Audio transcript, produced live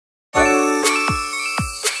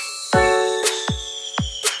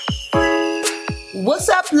What's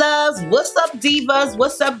up, loves? What's up, divas?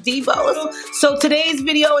 What's up, divos? So today's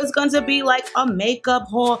video is going to be like a makeup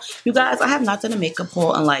haul. You guys, I have not done a makeup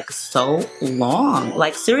haul in like so long.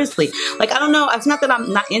 Like seriously. Like I don't know. It's not that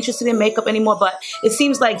I'm not interested in makeup anymore, but it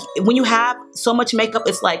seems like when you have so much makeup,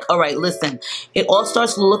 it's like, all right, listen, it all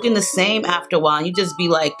starts looking the same after a while. And you just be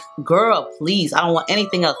like, girl, please, I don't want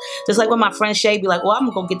anything else. Just like when my friend Shay be like, well, I'm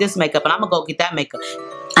gonna go get this makeup and I'm gonna go get that makeup.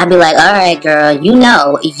 I'd be like, all right, girl, you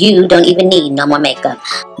know, you don't even need no more makeup.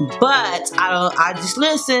 But I just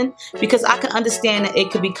listen because I can understand that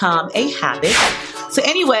it could become a habit. So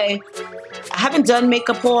anyway, I haven't done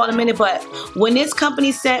makeup haul in a minute, but when this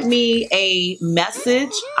company sent me a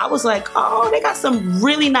message, I was like, oh, they got some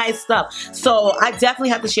really nice stuff. So I definitely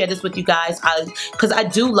have to share this with you guys because I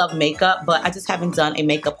do love makeup, but I just haven't done a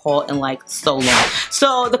makeup haul in like so long.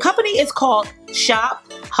 So the company is called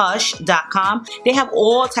shophush.com. They have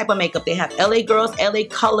all type of makeup. They have LA Girls, LA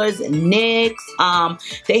Colors, NYX.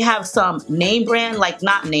 They have some name brand, like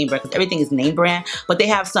not name brand because everything is name brand, but they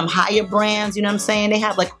have some higher brands, you know what I'm saying? They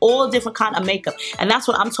have like all different kind of makeup. And that's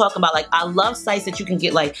what I'm talking about. Like I love sites that you can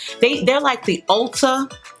get like, they're like the Ulta,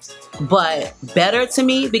 but better to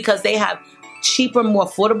me because they have cheaper, more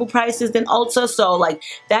affordable prices than Ulta. So like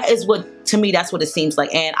that is what, to me, that's what it seems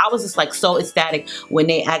like. And I was just like so ecstatic when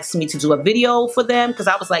they asked me to do a video for them because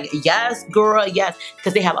I was like, yes, girl, yes,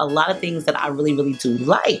 because they have a lot of things that I really, really do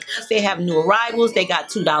like. They have new arrivals. They got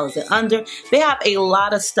 $2 and under. They have a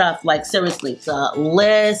lot of stuff. Like seriously, so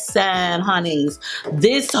listen, honeys,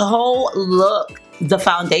 this whole look, the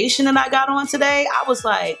foundation that I got on today, I was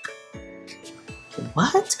like,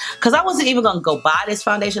 what? Because I wasn't even gonna go buy this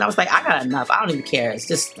foundation. I was like, I got enough. I don't even care. It's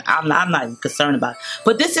just I'm not even concerned about it.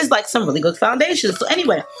 But this is like some really good foundation. So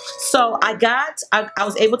anyway, so I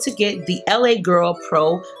was able to get the LA Girl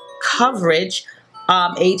Pro Coverage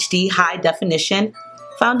HD High Definition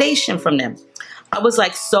Foundation from them. I was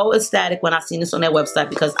like so ecstatic when I seen this on their website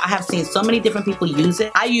because I have seen so many different people use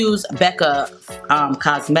it. I use Becca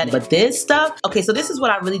Cosmetics, but this stuff, okay, so this is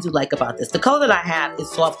what I really do like about this. The color that I have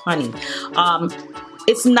is Soft Honey.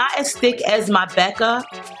 It's not as thick as my Becca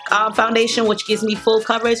foundation, which gives me full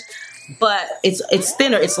coverage, but it's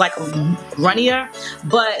thinner. It's like runnier.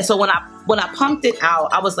 But so when I pumped it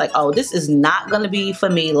out, I was like, oh, this is not gonna be for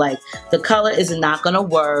me. Like the color is not gonna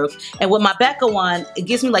work. And with my Becca one, it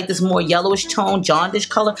gives me like this more yellowish tone, jaundish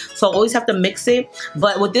color. So I always have to mix it.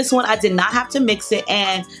 But with this one, I did not have to mix it.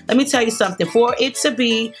 And let me tell you something, for it to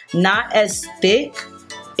be not as thick,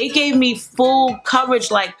 it gave me full coverage,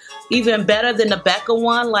 like even better than the Becca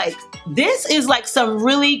one. Like this is like some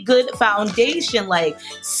really good foundation. Like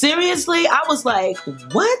seriously, I was like,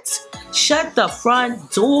 what? Shut the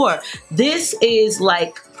front door. This is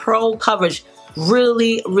like pro coverage.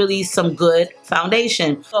 Really, really some good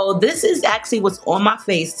foundation. So this is actually what's on my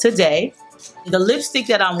face today. The lipstick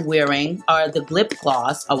that I'm wearing, or the lip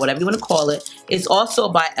gloss, or whatever you want to call it, is also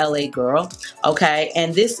by LA Girl, okay?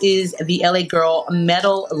 And this is the LA Girl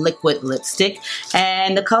Metal Liquid Lipstick.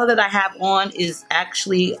 And the color that I have on is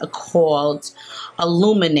actually called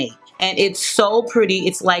Illuminate. And it's so pretty.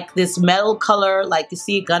 It's like this metal color, like you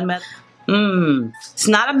see gunmetal. It's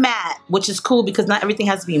not a matte, which is cool because not everything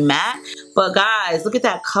has to be matte. But guys, look at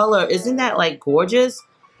that color. Isn't that like gorgeous?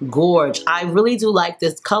 Gorge. I really do like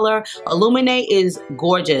this color. Illuminate is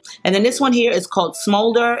gorgeous. And then this one here is called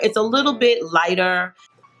Smolder. It's a little bit lighter.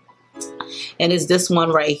 And it's this one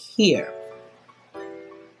right here.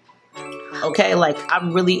 Okay, like I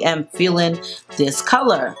really am feeling this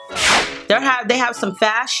color. They have some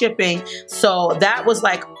fast shipping, so that was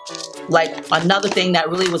like another thing that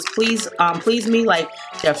really was pleased me. Like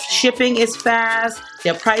their shipping is fast,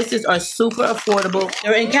 their prices are super affordable.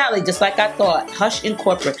 They're in Cali, just like I thought. Hush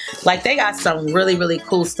Incorporate, like they got some really, really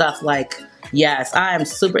cool stuff. Like yes, I am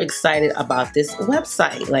super excited about this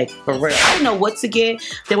website, like for real. I didn't know what to get.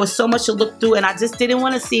 There was so much to look through and I just didn't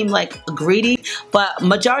want to seem like greedy, but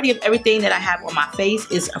majority of everything that I have on my face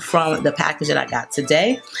is from the package that I got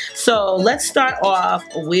today. So let's start off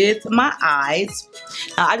with my eyes.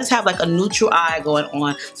 I just have like a neutral eye going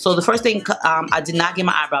on. So the first thing, I did not get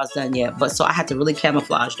my eyebrows done yet, but so I had to really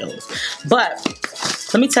camouflage those. But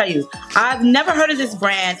let me tell you, I've never heard of this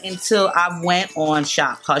brand until I went on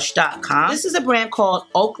shophush.com. This is a brand called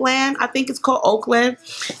Oakland. I think it's called Oakland.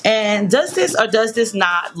 And does this or does this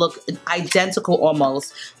not look identical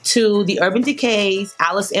almost to the Urban Decay's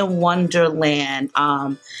Alice in Wonderland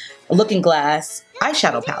Looking Glass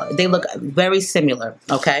eyeshadow palette? They look very similar,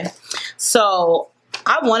 okay? So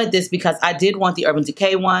I wanted this because I did want the Urban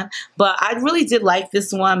Decay one, but I really did like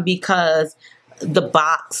this one because the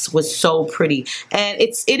box was so pretty, and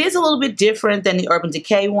it is a little bit different than the Urban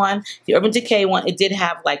Decay one. The Urban Decay one, it did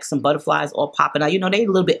have like some butterflies all popping out. You know, they a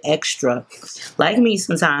little bit extra, like me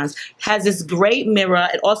sometimes. Has this great mirror.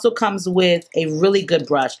 It also comes with a really good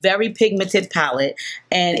brush, very pigmented palette,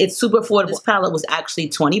 and it's super affordable. This palette was actually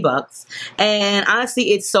 20 bucks, and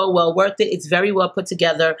honestly, it's so well worth it. It's very well put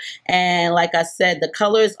together, and like I said, the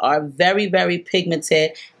colors are very, very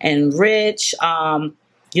pigmented and rich.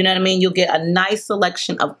 You know what I mean? You'll get a nice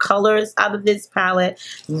selection of colors out of this palette.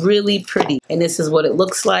 Really pretty. And this is what it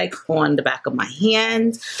looks like on the back of my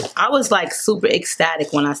hand. I was like super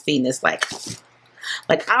ecstatic when I seen this. Like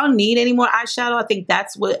I don't need any more eyeshadow. I think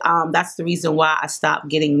that's what that's the reason why I stopped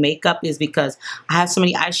getting makeup, is because I have so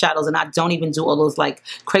many eyeshadows and I don't even do all those like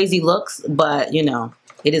crazy looks. But you know,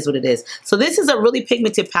 it is what it is. So this is a really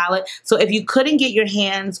pigmented palette. So if you couldn't get your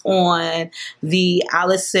hands on the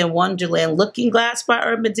Alice in Wonderland Looking Glass by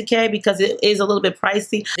Urban Decay because it is a little bit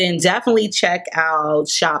pricey, then definitely check out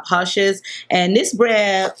Shop Hush's. And this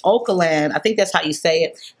brand, Okaland, I think that's how you say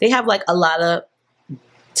it, they have like a lot of,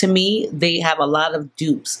 to me, they have a lot of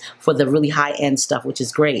dupes for the really high-end stuff, which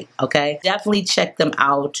is great, okay? Definitely check them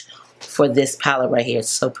out for this palette right here. It's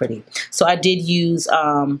so pretty. So I did use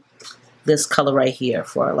this color right here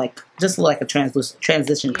for like just like a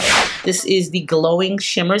transition color. This is the Glowing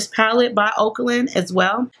Shimmers palette by Okaland as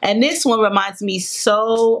well, and this one reminds me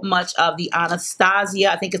so much of the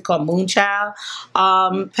Anastasia, I think it's called Moonchild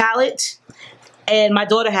palette, and my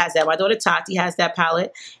daughter has that. My daughter Tati has that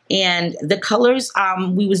palette, and the colors,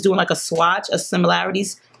 we was doing like a swatch of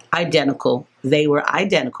similarities. Identical. They were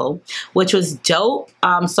identical, which was dope.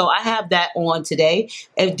 So I have that on today.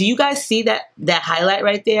 Do you guys see that highlight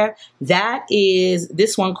right there? That is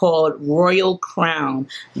this one called Royal Crown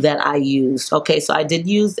that I used. Okay, so I did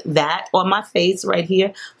use that on my face right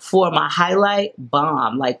here for my highlight.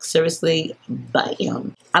 Bomb. Like seriously,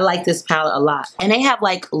 bam. I like this palette a lot. And they have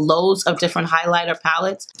like loads of different highlighter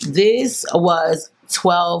palettes. This was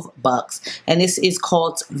 12 bucks, and this is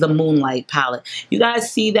called the Moonlight palette. You guys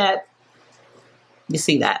see that? You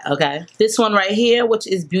see that, okay? This one right here, which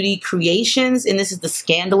is Beauty Creations, and this is the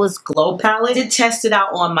Scandalous Glow palette. I did test it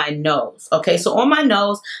out on my nose, okay? So on my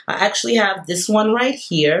nose, I actually have this one right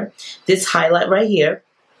here, this highlight right here,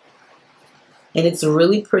 and it's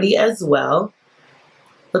really pretty as well.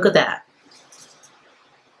 Look at that.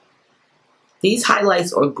 These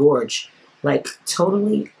highlights are gorge, like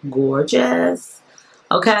totally gorgeous.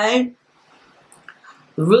 Okay,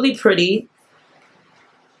 really pretty.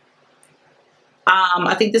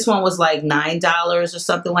 I think this one was like $9 or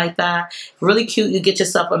something like that. Really cute. You get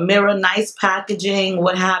yourself a mirror, nice packaging,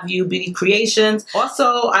 what have you, Beauty Creations.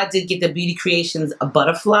 Also, I did get the Beauty Creations a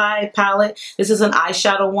butterfly palette. This is an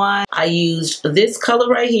eyeshadow one. I used this color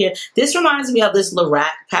right here. This reminds me of this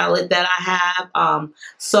Lorac palette that I have.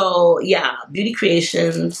 So yeah, Beauty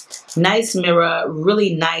Creations, nice mirror,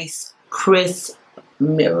 really nice, crisp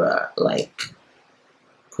mirror. Like,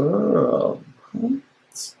 girl.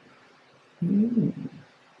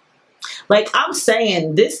 Like I'm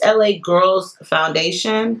saying, this LA Girls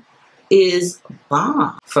foundation is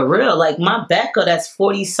bomb. For real. Like my Becca that's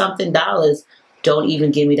 $40 something don't even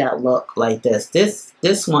give me that look like this.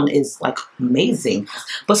 This one is like amazing.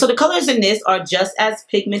 But so the colors in this are just as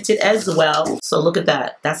pigmented as well. So look at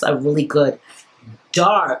that. That's a really good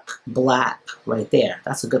dark black right there.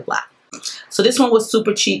 That's a good black. So this one was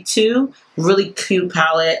super cheap too. Really cute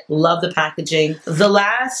palette. Love the packaging. The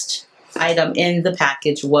last item in the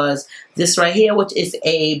package was this right here, which is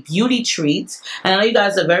a Beauty Treats. And I know you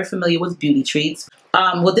guys are very familiar with Beauty Treats.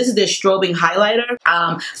 Well, this is their strobing highlighter.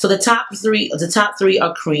 So the top three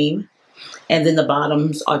are cream, and then the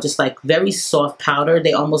bottoms are just like very soft powder.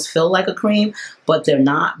 They almost feel like a cream, but they're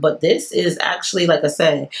not. But this is actually, like I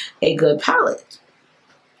said, a good palette.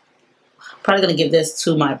 Probably gonna give this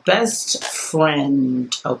to my best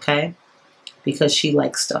friend, okay? Because she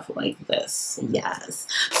likes stuff like this. Yes.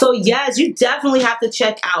 So yes, you definitely have to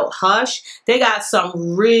check out Hush. They got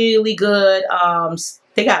some really good,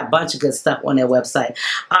 they got a bunch of good stuff on their website.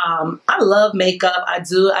 I love makeup. I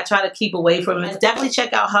do. I try to keep away from it. Definitely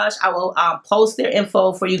check out Hush. I will post their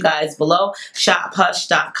info for you guys below.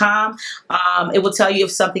 shophush.com. It will tell you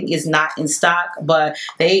if something is not in stock, but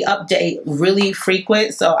they update really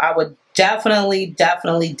frequent. So I would definitely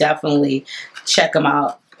check them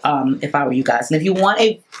out. If I were you guys. And if you want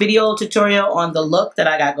a video tutorial on the look that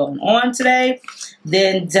I got going on today,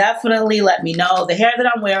 then definitely let me know. The hair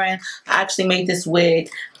that I'm wearing, I actually made this wig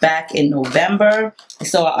back in November.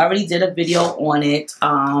 So I already did a video on it.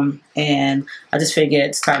 And I just figured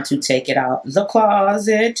it's time to take it out the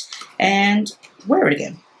closet and wear it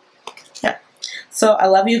again. Yeah. So I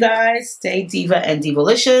love you guys. Stay diva and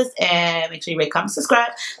divalicious, and make sure you rate, comment,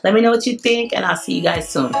 subscribe. Let me know what you think, and I'll see you guys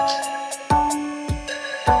soon.